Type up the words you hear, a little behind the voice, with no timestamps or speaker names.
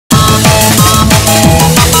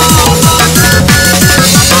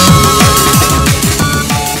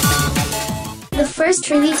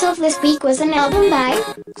release of this week was an album by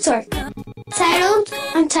XoArK, titled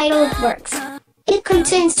Untitled Works. It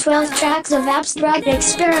contains 12 tracks of abstract,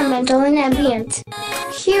 experimental and ambient.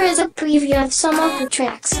 Here is a preview of some of the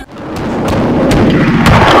tracks.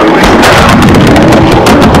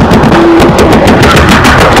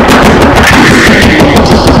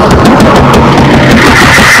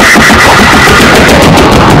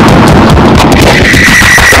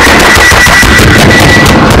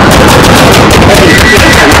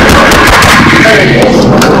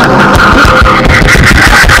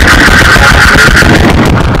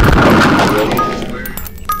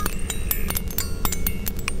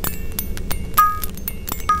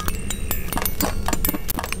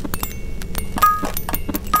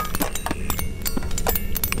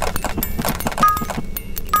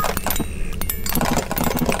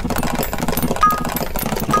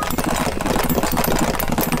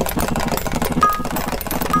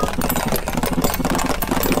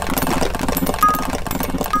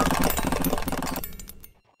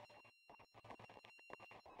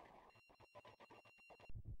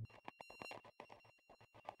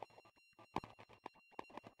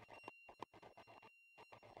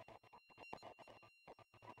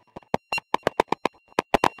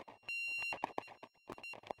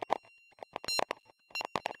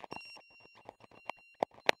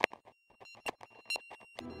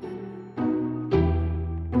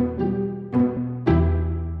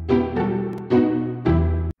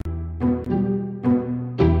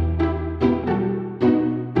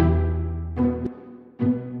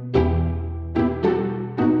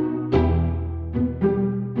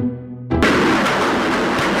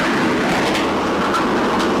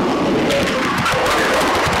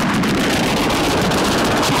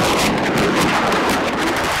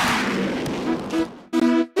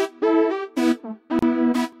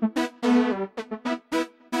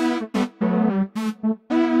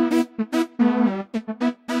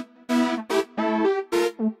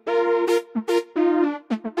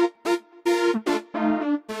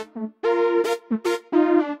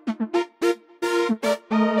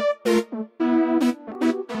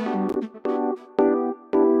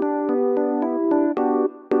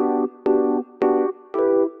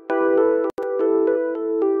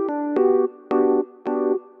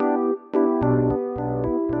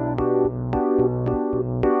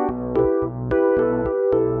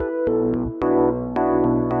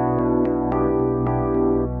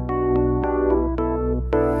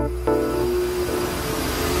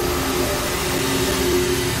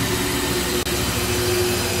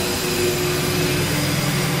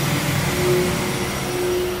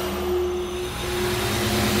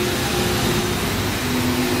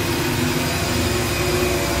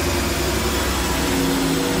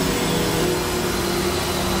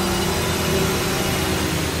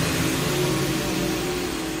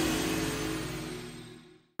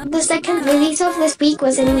 The second release of this week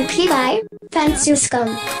was an EP by PANTSU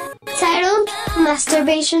SCUM, titled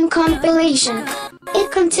Masturbation Compilation.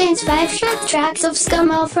 It contains 5 short tracks of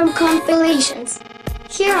SCUM all from compilations.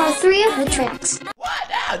 Here are 3 of the tracks.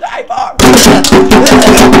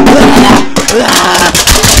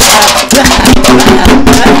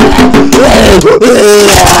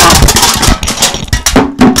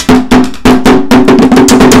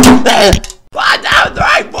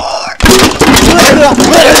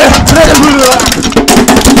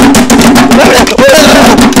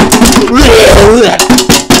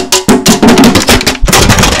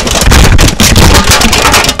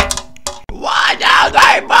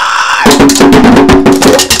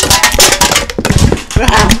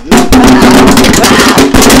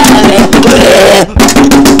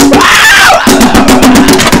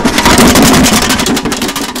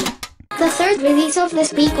 The third release of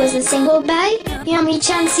this week was a single by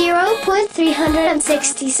Yami-chan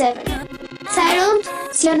 0.367, titled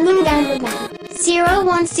선릉안마방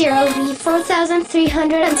 010V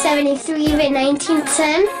 4373V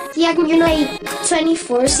 1910 예약문의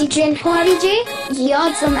 24시즌 허리제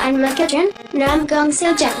역삼안마추천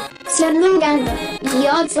남궁실장 선릉안마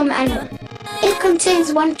역삼안마. It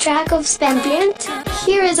contains 1 track of ambient.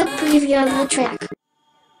 Here is a preview of the track.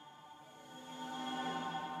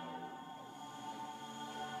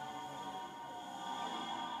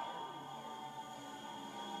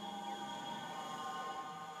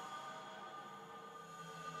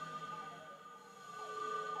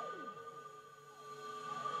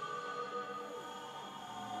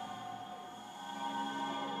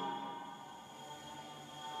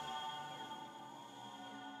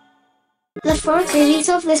 The fourth release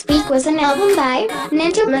of this week was an album by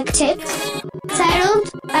McTits, titled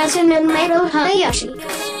 "aずにゃんメイド林."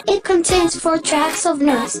 It contains 4 tracks of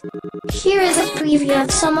notes. Here is a preview of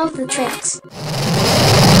some of the tracks.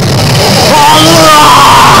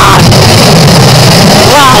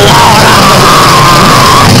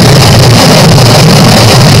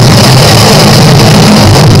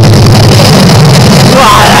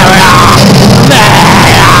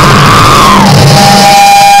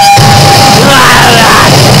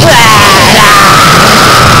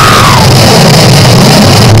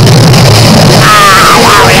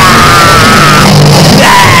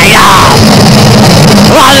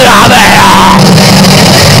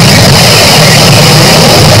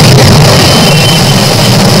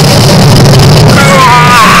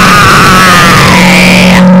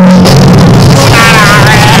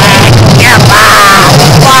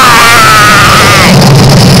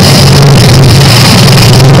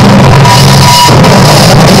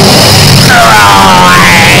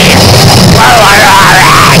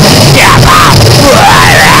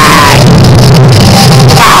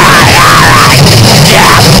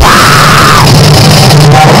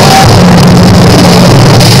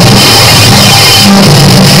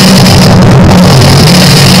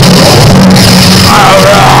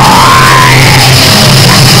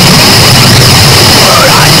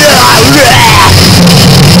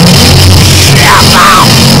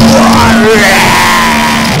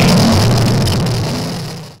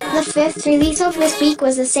 The 5th release of this week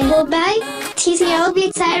was a single by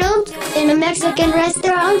TCLB titled "In a Mexican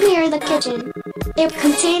Restaurant Near the Kitchen." It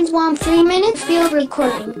contains one 3-minute field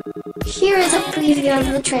recording. Here is a preview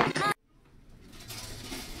of the track.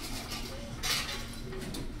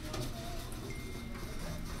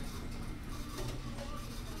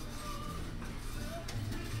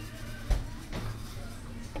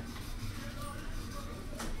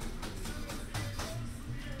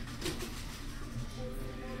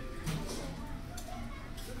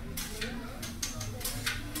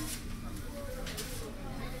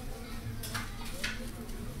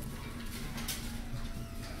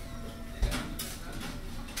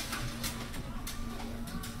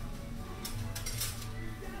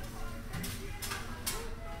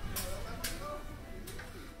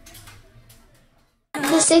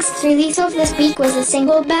 The 6th release of this week was a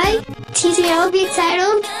single by TCLB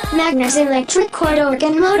titled "Magnus Electric Chord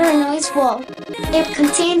Organ Motor Noise Wall." It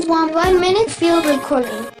contains one 1-minute field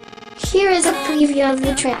recording. Here is a preview of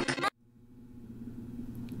the track.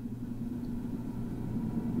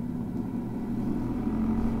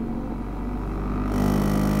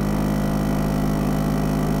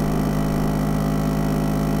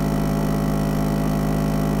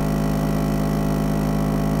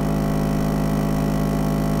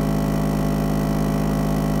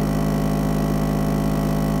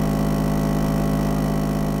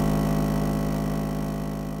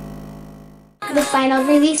 The final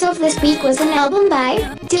release of this week was an album by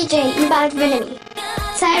DJ ебать війни,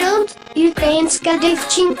 titled "ukrainська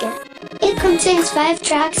дівчинка." It contains 5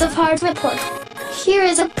 tracks of hard report. Here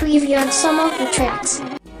is a preview of some of the tracks.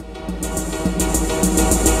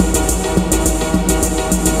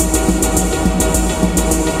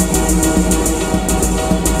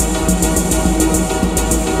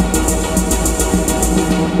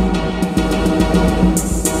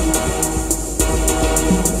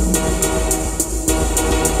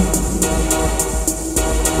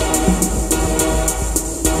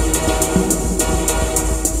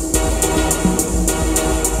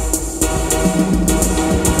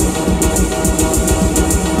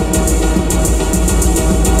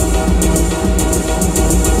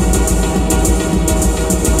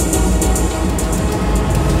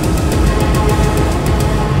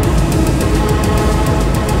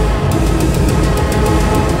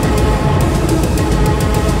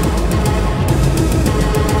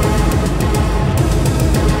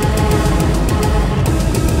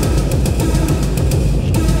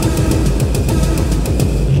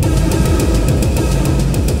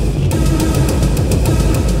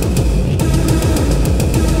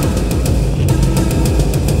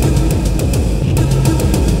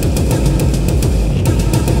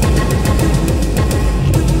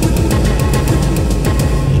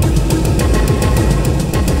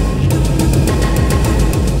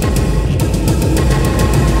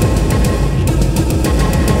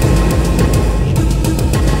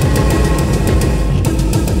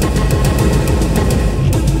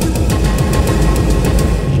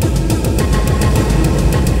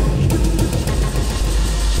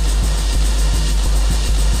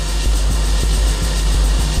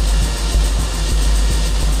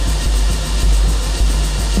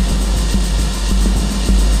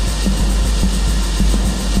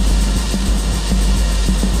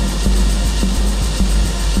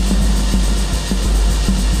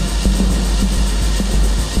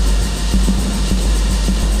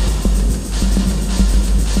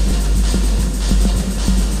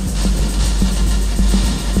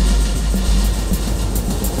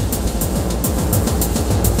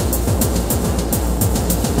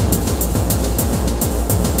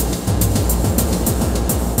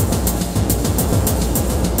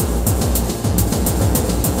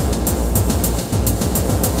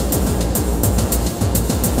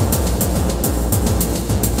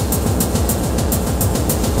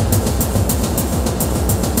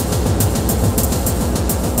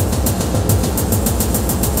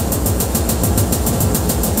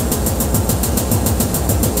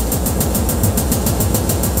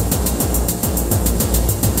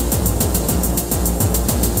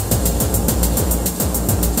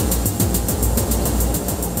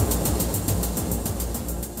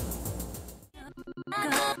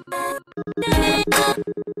 go.